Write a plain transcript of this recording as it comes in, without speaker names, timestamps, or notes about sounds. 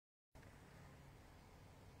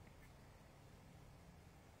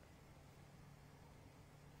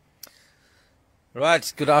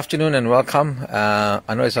Right, good afternoon and welcome. I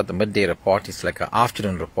know it's not the midday report, it's like an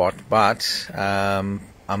afternoon report, but I'm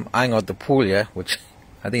eyeing out the pool here, which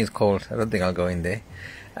I think is cold. I don't think I'll go in there.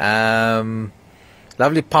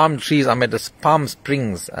 Lovely palm trees. I'm at the Palm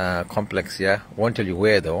Springs complex here. Won't tell you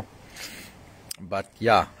where though. But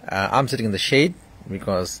yeah, I'm sitting in the shade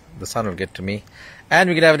because the sun will get to me. And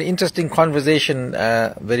we're going to have an interesting conversation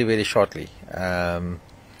very, very shortly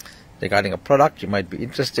regarding a product you might be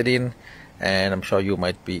interested in. And I'm sure you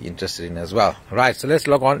might be interested in as well. Right, so let's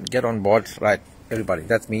log on, get on board. Right, everybody,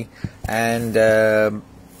 that's me. And we're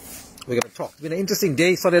going to talk. It's been an interesting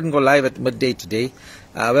day. Sorry I didn't go live at midday today.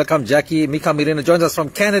 Welcome, Jackie. Mika Mirena joins us from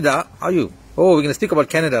Canada. How are you? Oh, we're going to speak about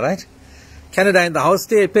Canada, right? Canada in the house.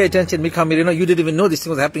 Pay attention, Mika Mirena. You didn't even know this thing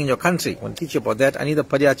was happening in your country. I want to teach you about that. Anita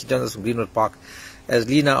Padiachi joins us from Greenwood Park. As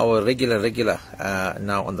Lena, our regular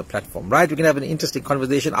now on the platform. Right, we're going to have an interesting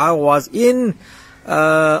conversation. I was in...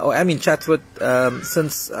 I'm in Chatsworth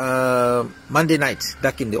since Monday night,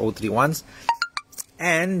 back in the 031s,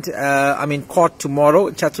 and I'm in court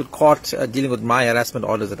tomorrow, Chatsworth Court, dealing with my harassment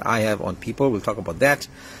orders that I have on people. We'll talk about that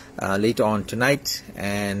later on tonight.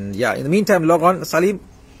 And yeah, in the meantime, log on. Salim,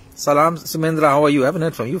 Salam, Sumendra, how are you? I haven't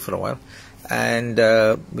heard from you for a while, and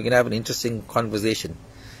we're gonna have an interesting conversation.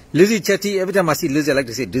 Lizzie Chetty, every time I see Lizzie, I like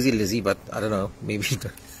to say Dizzy Lizzie, but I don't know, maybe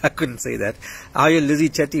I couldn't say that. How are you, Lizzie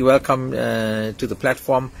Chetty? Welcome to the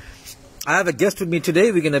platform. I have a guest with me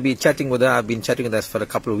today. We're going to be chatting with her. I've been chatting with her for a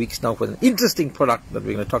couple of weeks now for an interesting product that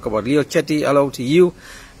we're going to talk about. Leo Chetty, hello to you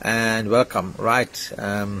and welcome. Right.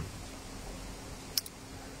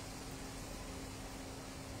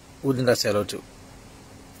 Who didn't I say hello to?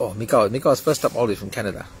 Oh, Mika was first up all the way from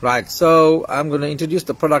Canada. Right, so I'm going to introduce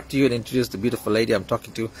the product to you and introduce the beautiful lady I'm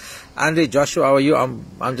talking to. Andre Joshua, how are you?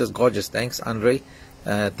 I'm just gorgeous. Thanks, Andre.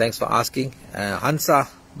 Thanks for asking. Hansa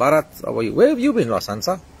Bharat, how are you? Where have you been, Ross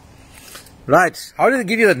Hansa? Right, how did it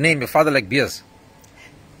give you that name? Your father liked beers.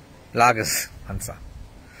 Lagers, Hansa.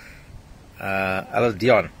 L.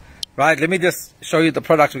 Dion. Right, let me just show you the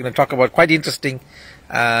product we're going to talk about. Quite interesting.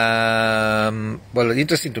 Well,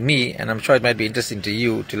 interesting to me, and I'm sure it might be interesting to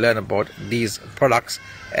you to learn about these products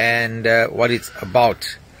and what it's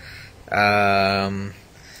about.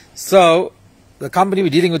 So the company we're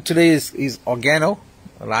dealing with today is Organo,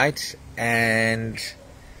 right? And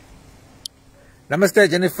Namaste,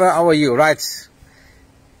 Jennifer, how are you? Right,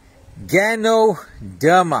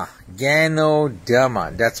 Ganoderma,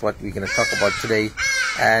 that's what we're going to talk about today.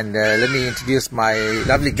 And let me introduce my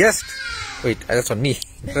lovely guest. Wait, that's on me,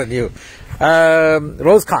 not on you.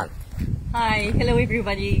 Rose Khan. Hi, hello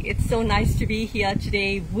everybody. It's so nice to be here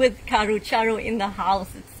today with Karu Charu in the house.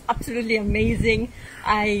 It's absolutely amazing.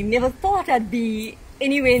 I never thought I'd be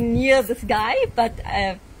anywhere near this guy, but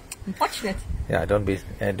I'm fortunate. Yeah, don't be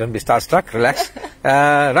starstruck. Relax.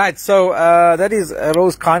 Right, so that is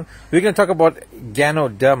Rose Khan. We're going to talk about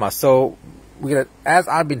Ganoderma. So as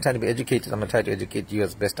I've been trying to be educated, I'm going to try to educate you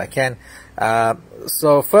as best I can.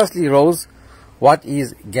 So firstly, Rose, what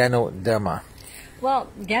is Ganoderma? Well,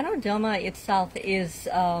 Ganoderma itself is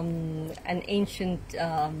an ancient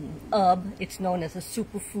herb. It's known as a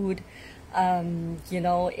superfood.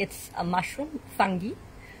 It's a mushroom, fungi.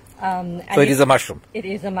 So it is a mushroom? It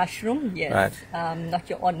is a mushroom, yes. Right. Not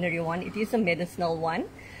your ordinary one. It is a medicinal one.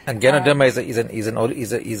 And Ganoderma is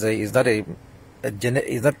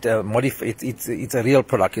not a modified. It's a real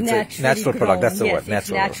product. It's a natural product. That's the word. Natural. It's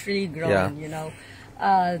naturally grown.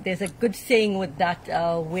 Yeah. There's a good saying with that: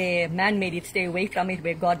 where man made it, stay away from it.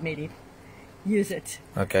 Where God made it, use it.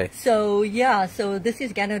 Okay. So yeah. So this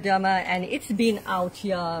is Ganoderma, and it's been out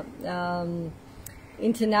here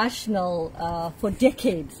international for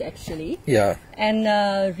decades, actually. Yeah. And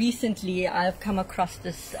recently, I've come across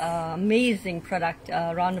this amazing product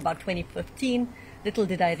around about 2015. Little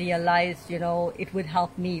did I realize, it would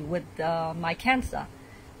help me with my cancer.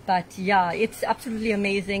 But yeah, it's absolutely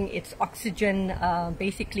amazing. It's oxygen.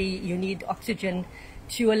 Basically, you need oxygen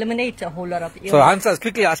to eliminate a whole lot of illness. So Hansa is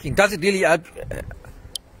quickly asking, does it really help?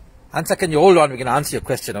 Hansa, can you hold on? We can answer your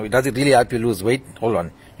question. Does it really help you lose weight? Hold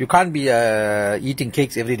on. You can't be eating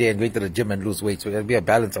cakes every day and wait to the gym and lose weight. So there'll be a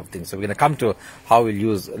balance of things. So we're going to come to how we'll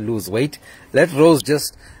lose weight. Let Rose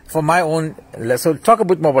just... For my own, so talk a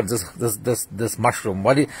bit more about this mushroom.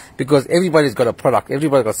 Because everybody's got a product,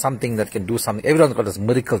 everybody's got something that can do something. Everyone's got this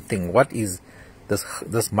miracle thing. What is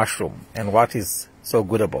this mushroom, and what is so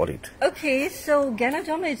good about it? Okay, so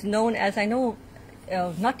Ganoderma is known as, I know,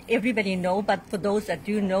 not everybody know, but for those that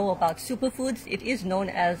do know about superfoods, it is known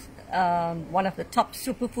as one of the top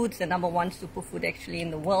superfoods, the number one superfood actually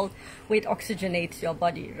in the world, where it oxygenates your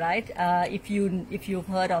body, right? If you've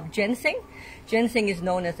heard of ginseng, ginseng is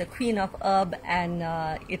known as the queen of herb, and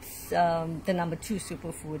it's the number 2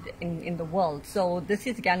 superfood in the world. So this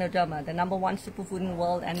is Ganoderma, the number 1 superfood in the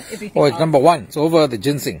world, and everything. Oh, it's number 1. It's over the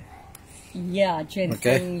ginseng. Yeah,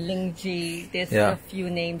 ginseng, lingji. There's a few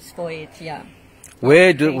names for it. Yeah.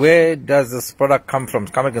 Where does this product come from?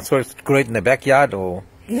 So it's great in the backyard, or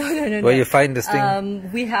no. Where you find this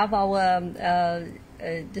thing? We have our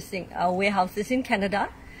our warehouses in Canada.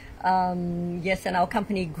 Yes, and our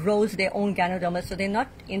company grows their own Ganoderma, so they're not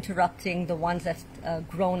interrupting the ones that's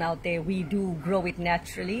grown out there. We do grow it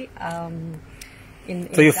naturally.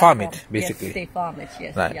 So you farm it, basically. Yes, they farm it.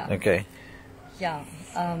 Yes. Right. Yeah. Okay. Yeah.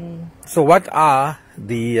 So what are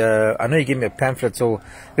the? I know you gave me a pamphlet. So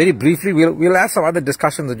very briefly, we'll have some other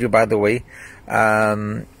discussions with you, by the way.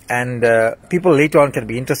 And people later on can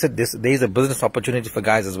be interested. There is a business opportunity for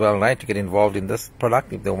guys as well, right, to get involved in this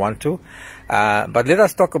product if they want to. But let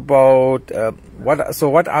us talk about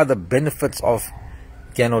what are the benefits of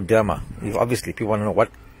Ganoderma? Obviously, people want to know what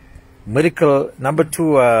miracle number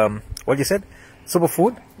 2. What you said?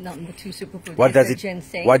 Superfood? Number 2 superfood. What does it?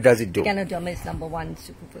 Ginseng. What does it do? Ganoderma is number 1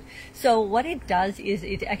 superfood. So what it does is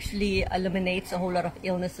it actually eliminates a whole lot of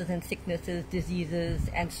illnesses and sicknesses, diseases,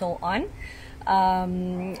 and so on.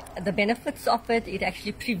 The benefits of it, it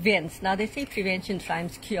actually prevents. Now they say prevention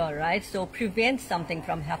triumphs cure, right? So prevent something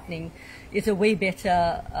from happening is a way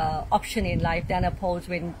better option in life than opposed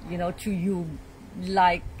when, to you,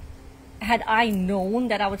 like, had I known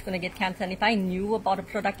that I was going to get cancer, and if I knew about a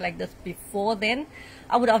product like this before then,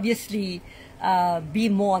 I would obviously be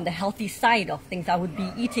more on the healthy side of things. I would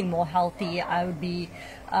be eating more healthy. I would be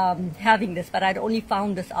having this, but I'd only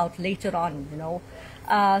found this out later on,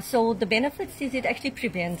 So the benefits is it actually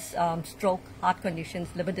prevents stroke, heart conditions,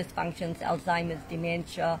 liver dysfunctions, Alzheimer's,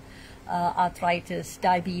 dementia, arthritis,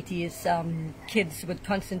 diabetes, kids with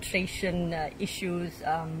concentration issues,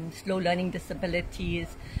 slow learning disabilities,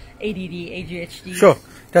 ADD, ADHD. Sure,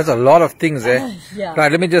 there's a lot of things there. Yeah.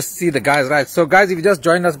 Right, let me just see the guys. Right, so guys, if you just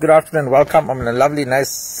joined us, good afternoon, welcome. I'm in a lovely,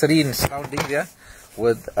 nice, serene surrounding here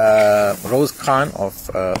with Rose Khan of.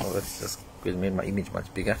 Let's just make my image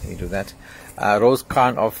much bigger. Let me do that. Rose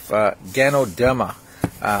Khan of Ganoderma.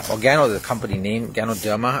 Gano is the company name,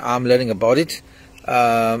 Ganoderma. I'm learning about it.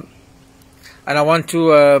 And I want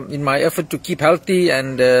to, in my effort to keep healthy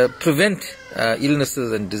and prevent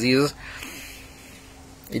illnesses and diseases,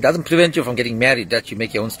 it doesn't prevent you from getting married, that you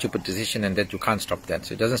make your own stupid decision and that you can't stop that.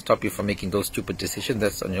 So it doesn't stop you from making those stupid decisions.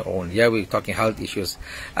 That's on your own. Yeah, we're talking health issues.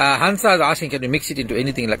 Hansa is asking, can you mix it into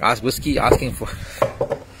anything like whiskey? Asking for...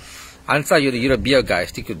 Hansa, you're a beer guy.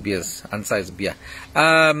 Stick with beers. Hansa is beer.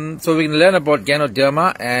 So we can learn about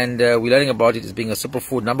Ganoderma, and we're learning about it as being a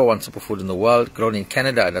superfood, number 1 superfood in the world, grown in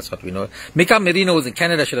Canada. That's what we know. Mika Merino is in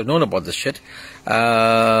Canada, should have known about this shit.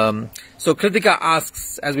 So Kritika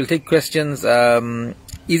asks, as we'll take questions,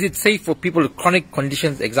 is it safe for people with chronic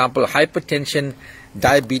conditions, example, hypertension,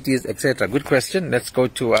 diabetes, etc.? Good question. Let's go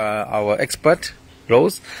to our expert,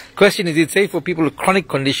 Rose. Question, is it safe for people with chronic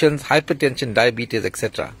conditions, hypertension, diabetes,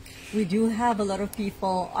 etc.? We do have a lot of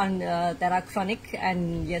people on that are chronic,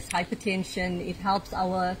 and yes, hypertension. It helps.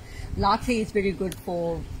 Our latte is very good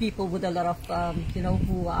for people with a lot of,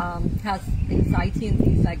 who has anxiety and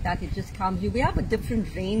things like that. It just calms you. We have a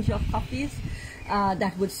different range of coffees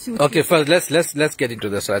that would suit. Okay, first let's get into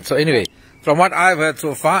this. Right. So anyway, from what I've heard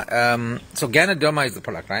so far, so Ganoderma is the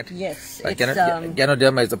product, right? Yes.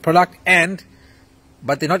 Ganoderma is the product,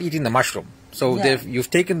 but they're not eating the mushroom. So you've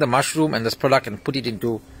taken the mushroom and this product and put it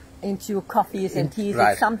into coffees and teas.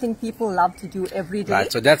 Right. It's something people love to do every day.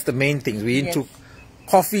 Right, so that's the main thing. We're into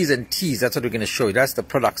coffees and teas. That's what we're going to show you. That's the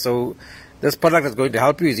product. So this product that's going to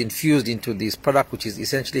help you is infused into this product, which is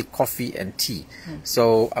essentially coffee and tea.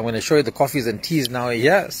 So I'm going to show you the coffees and teas now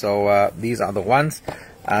here. So these are the ones.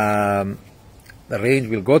 The range,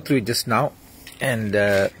 we'll go through it just now and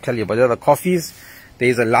tell you about the other coffees. There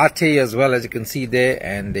is a latte as well, as you can see there,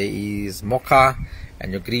 and there is mocha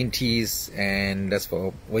and your green teas, and that's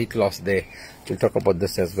for weight loss there. We'll talk about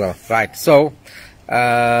this as well. Right, so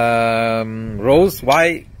Rose,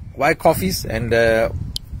 why coffees, and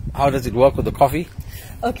how does it work with the coffee?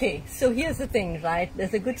 Okay, so here's the thing, right?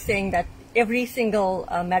 There's a good saying that every single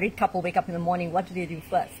married couple wake up in the morning, what do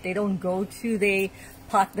first? They don't go to their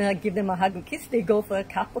partner, give them a hug or kiss, they go for a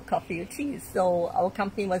cup of coffee or tea. So our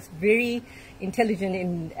company was very intelligent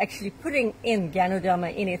in actually putting in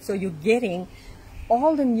Ganoderma in it, so you're getting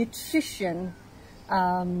all the nutrition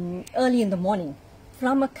early in the morning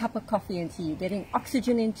from a cup of coffee into you, getting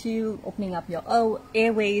oxygen into you, opening up your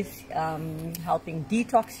airways, helping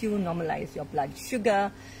detox you, normalize your blood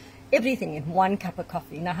sugar, everything in one cup of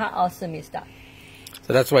coffee. Now, how awesome is that?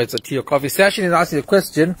 So that's why it's a tea or coffee. Sashin is asking the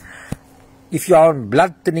question, if you are on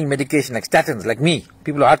blood thinning medication like statins, like me,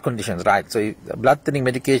 people with heart conditions, right? So if blood thinning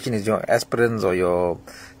medication is your aspirins or your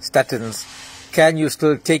statins, can you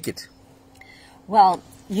still take it? Well,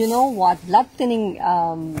 you know what, blood thinning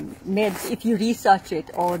meds, if you research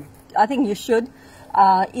it, or I think you should,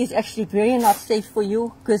 is actually very not safe for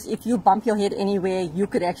you, because if you bump your head anywhere, you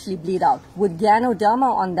could actually bleed out. With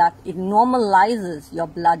Ganoderma on that, it normalizes your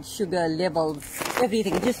blood sugar levels,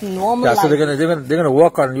 everything. It just normalizes. Yeah, so they're gonna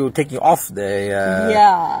work on you taking off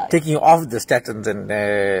the taking off the statins, and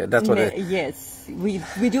that's what. Yes,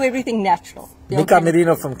 we do everything natural. Mika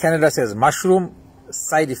Merino from Canada says mushroom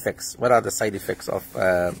side effects. What are the side effects of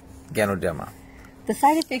Ganoderma? The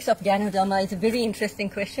side effects of Ganoderma is a very interesting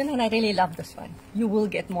question, and I really love this one. You will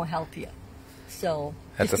get more healthier. So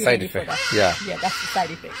that's a side effect. Yeah, that's the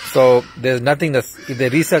side effect. So there's nothing that if they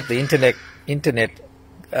research the internet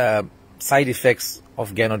side effects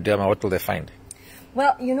of Ganoderma, what will they find?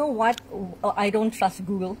 Well, you know what? I don't trust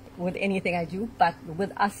Google with anything I do, but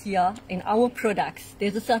with us here, in our products,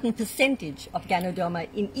 there's a certain percentage of Ganoderma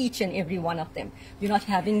in each and every one of them. You're not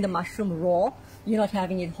having the mushroom raw, you're not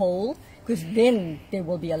having it whole, because then there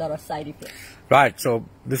will be a lot of side effects. Right, so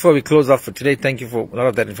before we close off for today, thank you for a lot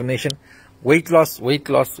of that information. Weight loss, weight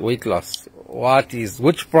loss, weight loss. What is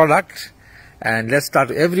which product? And let's start.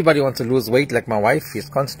 Everybody wants to lose weight, like my wife. She's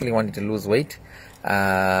constantly wanting to lose weight.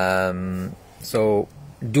 So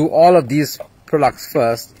do all of these products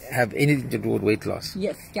first have anything to do with weight loss?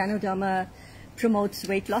 Yes, Ganoderma promotes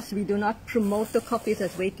weight loss. We do not promote the coffees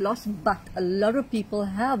as weight loss, but a lot of people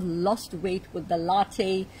have lost weight with the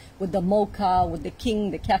latte, with the mocha, with the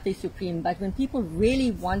king, the cafe supreme. But when people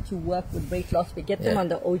really want to work with weight loss, we get them on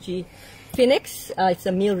the OG Phoenix. It's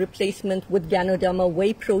a meal replacement with Ganoderma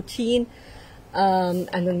whey protein. And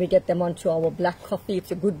then we get them onto our black coffee. It's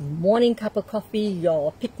a good morning cup of coffee,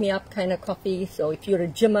 your pick-me-up kind of coffee. So if you're a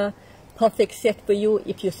gymmer, perfect set for you.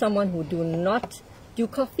 If you're someone who do not do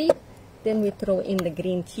coffee, then we throw in the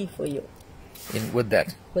green tea for you. With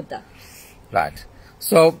that? With that. Right.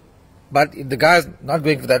 So, but if the guy's not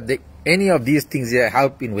going for that, any of these things here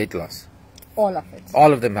help in weight loss? All of it.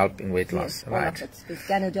 All of them help in weight loss, all right? All of it. Because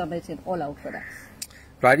Ganoderma is in all our products.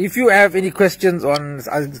 Right. If you have any questions on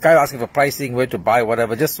this guy asking for pricing, where to buy,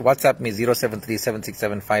 whatever, just WhatsApp me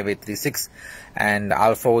 073-767-5836 and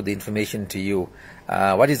I'll forward the information to you.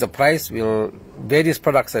 What is the price? Various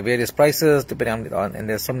products are various prices depending on, and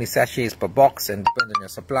there's so many sachets per box and depends on your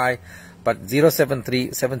supply. But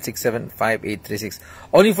 073-767-5836.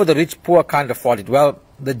 Only for the rich, poor can't afford it. Well,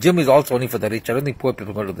 the gym is also only for the rich. I don't think poor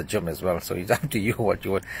people go to the gym as well. So it's up to you what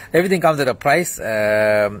you want. Everything comes at a price.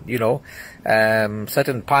 Certain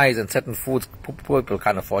pies and certain foods, poor people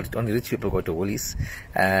can't afford it. Only rich people go to Woolies.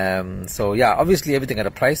 So yeah, obviously everything at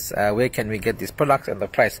a price. Where can we get these products and the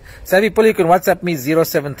price? Savvy Puli, you can WhatsApp me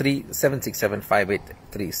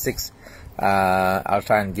 073-767-5836. I'll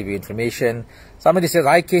try and give you information. Somebody says,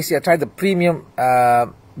 hi Casey, I tried the premium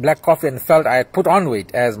black coffee and felt I had put on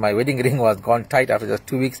weight as my wedding ring was gone tight after just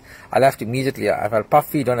 2 weeks. I left immediately. I felt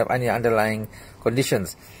puffy, don't have any underlying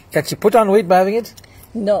conditions. Can she put on weight by having it?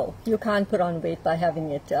 No, you can't put on weight by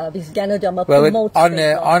having it. Because Ganoderma promotes weight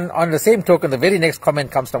loss. On the same token, the very next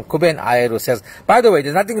comment comes from Kuben Iyer, who says, by the way,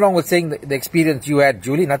 there's nothing wrong with saying the experience you had,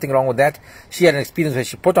 Julie. Nothing wrong with that. She had an experience where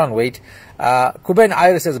she put on weight. Kuben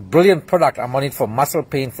Iyer says, brilliant product. I'm on it for muscle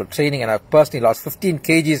pain, for training, and I've personally lost 15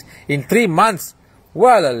 kgs in 3 months.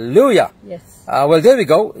 Well, hallelujah. Yes. Well, there we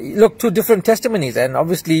go. Look, 2 different testimonies, and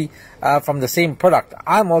obviously from the same product.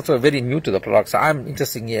 I'm also very new to the product, so I'm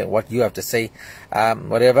interested in hear what you have to say,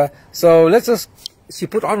 whatever. So let's just, she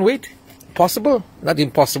put on weight? Possible? Not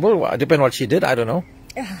impossible. Depends on what she did. I don't know.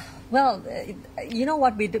 Well, you know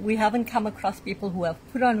what, we haven't come across people who have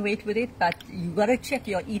put on weight with it, but you got to check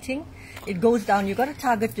your eating. It goes down. You got to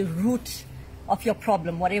target the root of your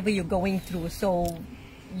problem, whatever you're going through. So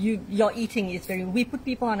your eating is we put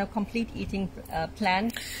people on a complete eating plan.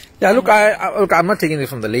 Yeah, look, I'm not taking it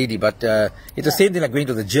from the lady, but it's the same thing like going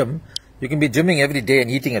to the gym. You can be gymming every day and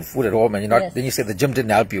eating at food at home, and then you say the gym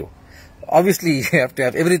didn't help you. Obviously, you have to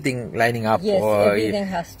have everything lining up. Yes, everything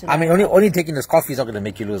has to. I mean, only taking this coffee is not going to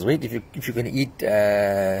make you lose weight. If you can eat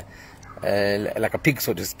like a pig,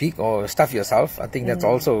 so to speak, or stuff yourself, I think that's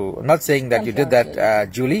also. I'm not saying that you did that,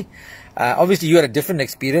 Julie. Obviously, you had a different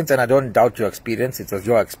experience, and I don't doubt your experience. It was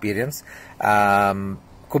your experience.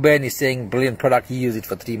 Kuben is saying, brilliant product. He used it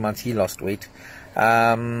for 3 months. He lost weight.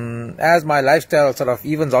 As my lifestyle sort of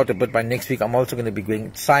evens out a bit by next week, I'm also going to be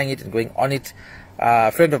trying it and going on it.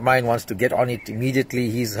 A friend of mine wants to get on it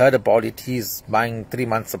immediately. He's heard about it. He's buying 3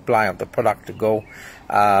 months supply of the product to go.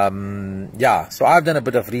 Yeah, so I've done a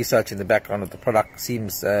bit of research in the background of the product.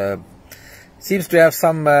 Seems to have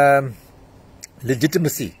some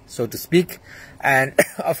legitimacy, so to speak. And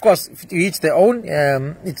of course, to each their own.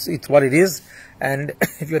 It's what it is. And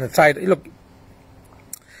if you're going to try it, look,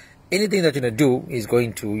 anything that you're going to do is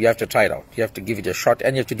you have to try it out. You have to give it a shot,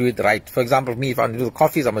 and you have to do it right. For example, me, if I'm going to do the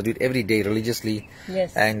coffees, I'm going to do it every day religiously.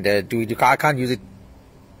 Yes. And I can't use it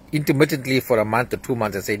intermittently for a month or 2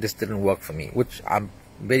 months and say this didn't work for me, which I'm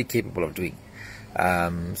very capable of doing.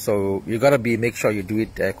 So you got to make sure you do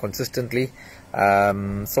it consistently.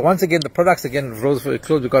 So once again, the products again, Rose, for your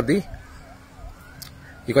clothes,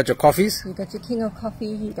 you got your coffees. You got your King of Coffee.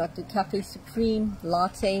 You got the Cafe Supreme,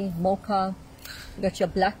 Latte, Mocha. We got your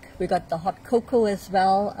black, we got the hot cocoa as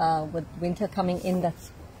well, with winter coming in.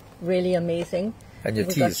 That's really amazing. And your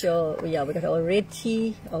teas. We got our red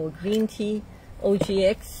tea, our green tea,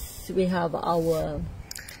 OGX. We have our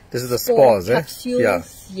this is the spores, capsules. Yeah.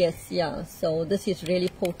 Yes, yeah. So this is really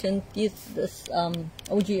potent. The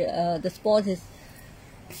spores is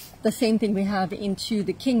the same thing we have into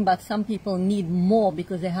the King, but some people need more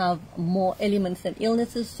because they have more elements and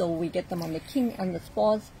illnesses. So we get them on the King and the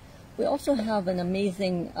spores. We also have an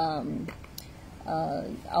amazing, we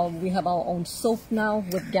have our own soap now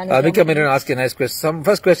with Ganoderma. I'll come in and ask you a nice question.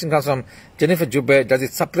 First question comes from Jennifer Jube. Does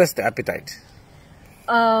it suppress the appetite?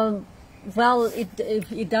 Well,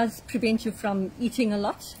 it does prevent you from eating a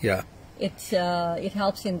lot. Yeah. It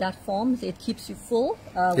helps in that form. It keeps you full,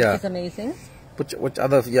 which is amazing. Which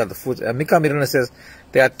other, the foods? Mika Miruna says,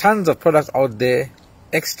 there are tons of products out there.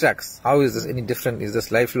 Extracts. How is this any different? Is this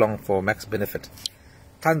lifelong for max benefit?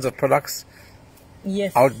 Tons of products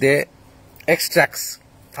out there. Extracts.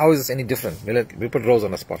 How is this any different? We put Rose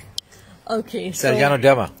on the spot. Okay. So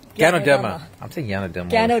Ganoderma. I'm saying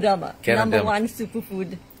Ganoderma. Ganoderma. Number 1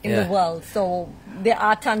 superfood in the world. So there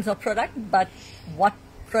are tons of products, but what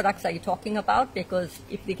products are you talking about? Because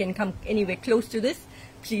if they can come anywhere close to this,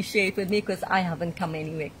 please share it with me, because I haven't come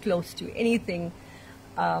anywhere close to anything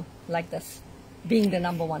like this being the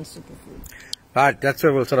number 1 superfood. Right, that's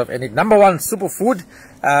where we'll sort of end it. Number 1 superfood,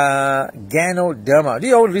 Ganoderma. Do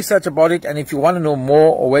your own research about it, and if you want to know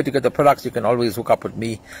more or where to get the products, you can always hook up with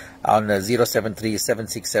me on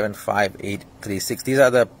 073-767-5836. These are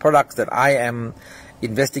the products that I am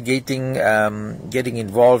investigating, getting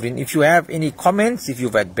involved in. If you have any comments, if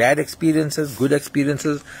you've had bad experiences, good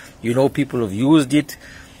experiences, you know people who've used it,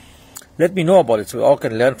 let me know about it so we all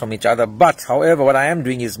can learn from each other. But however, what I am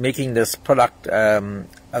doing is making this product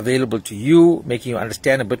available to you, making you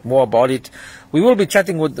understand a bit more about it. We will be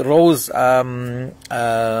chatting with Rose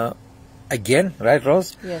again, right,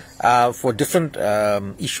 Rose? Yes. For different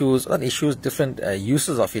different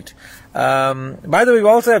uses of it. By the way, we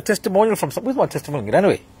also have testimonial from some. Where's my testimonial? He ran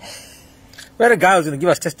away. We had a guy who was going to give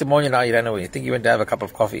us testimonial, now he ran away. I think he went to have a cup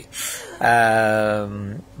of coffee.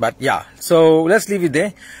 But yeah, so let's leave it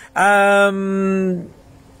there.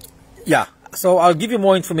 Yeah, so I'll give you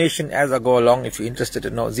more information as I go along if you're interested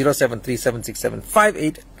to know.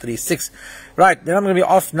 073-767-5836. Right, then I'm going to be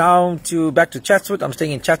off now back to Chatsworth. I'm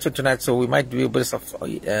staying in Chatsworth tonight, so we might do a bit of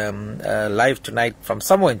live tonight from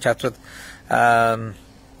somewhere in Chatsworth.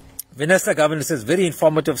 Vanessa Governor says, very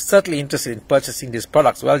informative, certainly interested in purchasing these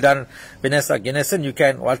products. Well done, Vanessa Guinnessson. You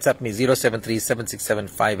can WhatsApp me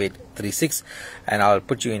 073-767-5836 and I'll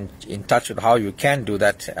put you in touch with how you can do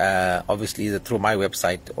that, obviously either through my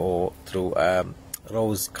website or through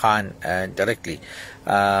Rose Khan directly.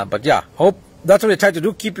 But yeah, hope that's what we try to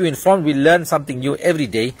do, keep you informed. We learn something new every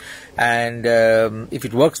day, and if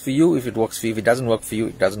it works for you, it works for you. If it doesn't work for you,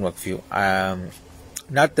 it doesn't work for you.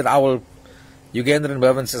 Not that I will. Ugandan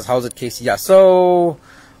Mervyn says, how's it, Casey? Yeah, so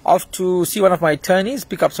off to see one of my attorneys,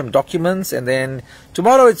 pick up some documents, and then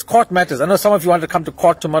tomorrow it's court matters. I know some of you want to come to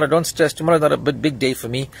court tomorrow. Don't stress. Tomorrow's not a big day for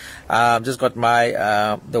me. Just got my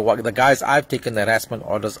the guys I've taken the harassment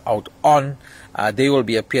orders out on. They will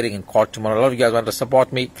be appearing in court tomorrow. A lot of you guys want to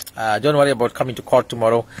support me. Don't worry about coming to court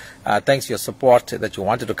tomorrow. Thanks for your support that you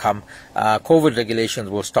wanted to come. COVID regulations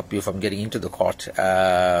will stop you from getting into the court.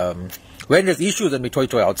 When there's issues, then we toy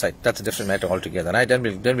outside. That's a different matter altogether, right? Then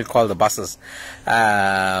we'll call the buses.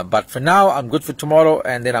 But for now, I'm good for tomorrow,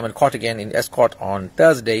 and then I'm in court again in escort on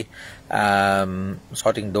Thursday,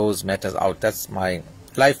 sorting those matters out. That's my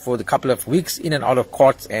life for the couple of weeks in and out of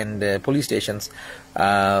courts and police stations.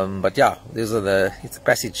 But yeah, it's a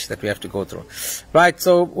passage that we have to go through. Right,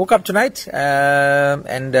 so woke up tonight,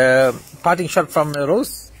 and parting shot from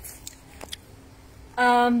Rose.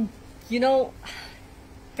 You know,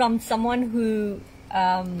 from someone who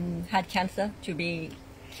had cancer to be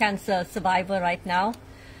cancer survivor right now,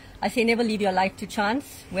 I say never leave your life to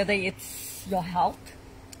chance, whether it's your health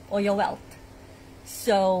or your wealth.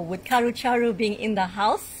 So with Karu Charu being in the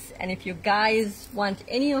house, and if you guys want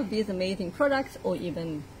any of these amazing products or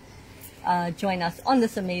even join us on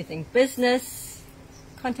this amazing business,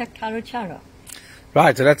 contact Karu Charu.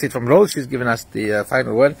 Right, so that's it from Rose. She's given us the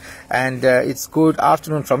final word, and it's good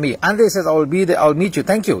afternoon from me. Andre says, I will be there, I'll meet you.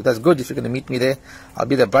 Thank you. That's good if you're going to meet me there. I'll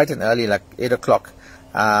be there bright and early, like 8 o'clock.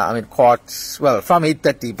 I'm in court, well, from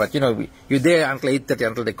 8:30, but you know, you're there until 8:30,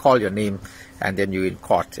 until they call your name, and then you're in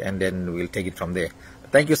court, and then we'll take it from there.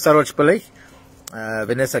 Thank you, Saroj Pillai,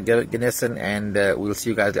 Vanessa Ganesan, and we'll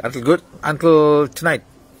see you guys there. Until tonight,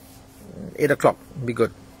 8 o'clock. Be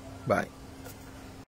good. Bye.